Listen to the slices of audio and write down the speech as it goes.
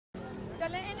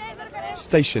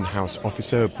Station House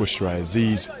officer Bushra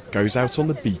Aziz goes out on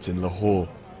the beat in Lahore.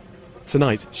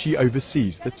 Tonight, she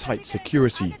oversees the tight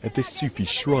security at this Sufi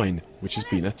shrine, which has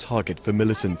been a target for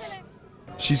militants.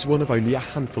 She's one of only a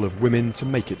handful of women to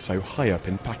make it so high up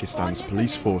in Pakistan's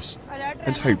police force,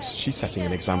 and hopes she's setting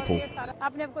an example.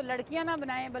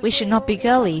 We should not be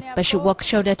girly, but should walk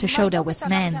shoulder to shoulder with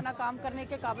men.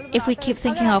 If we keep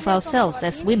thinking of ourselves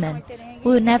as women,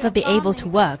 we will never be able to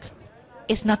work.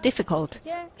 It's not difficult.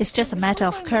 It's just a matter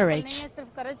of courage.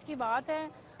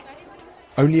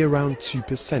 Only around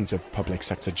 2% of public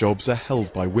sector jobs are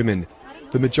held by women,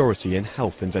 the majority in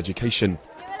health and education.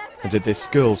 And at this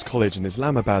girls' college in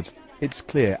Islamabad, it's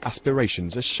clear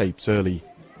aspirations are shaped early.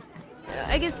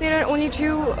 I guess there are only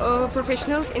two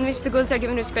professionals in which the girls are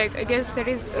given respect. I guess that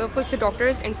is first the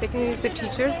doctors and second is the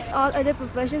teachers. All other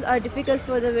professions are difficult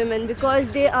for the women because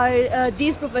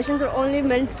these professions are only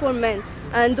meant for men,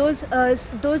 and those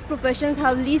professions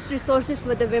have least resources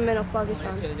for the women of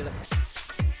Pakistan.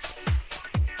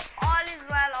 All is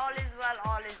well, all is well,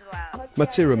 all is well.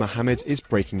 Matira Mohammed is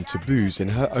breaking taboos in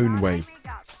her own way.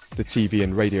 The TV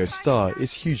and radio star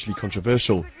is hugely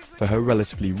controversial for her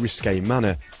relatively risque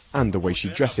manner and the way she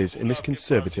dresses in this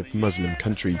conservative Muslim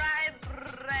country.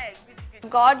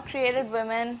 God created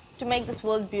women to make this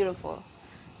world beautiful.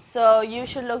 So you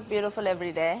should look beautiful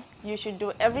every day. You should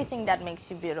do everything that makes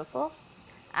you beautiful.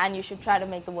 And you should try to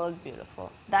make the world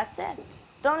beautiful. That's it.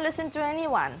 Don't listen to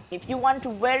anyone. If you want to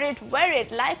wear it, wear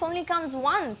it. Life only comes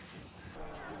once.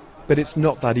 But it's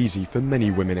not that easy for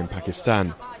many women in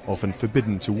Pakistan, often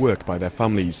forbidden to work by their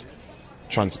families.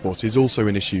 Transport is also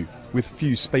an issue, with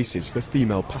few spaces for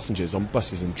female passengers on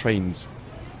buses and trains.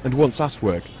 And once at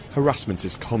work, harassment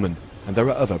is common, and there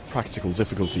are other practical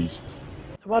difficulties.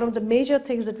 One of the major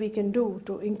things that we can do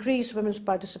to increase women's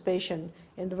participation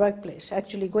in the workplace,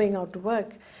 actually going out to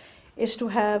work, is to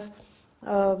have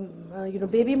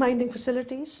baby minding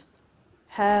facilities,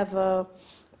 have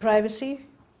privacy,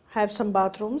 have some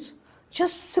bathrooms,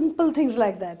 just simple things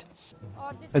like that.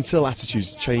 Until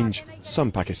attitudes change,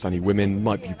 some Pakistani women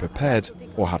might be prepared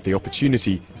or have the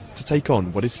opportunity to take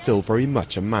on what is still very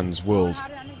much a man's world.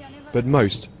 But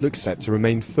most look set to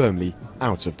remain firmly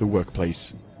out of the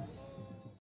workplace.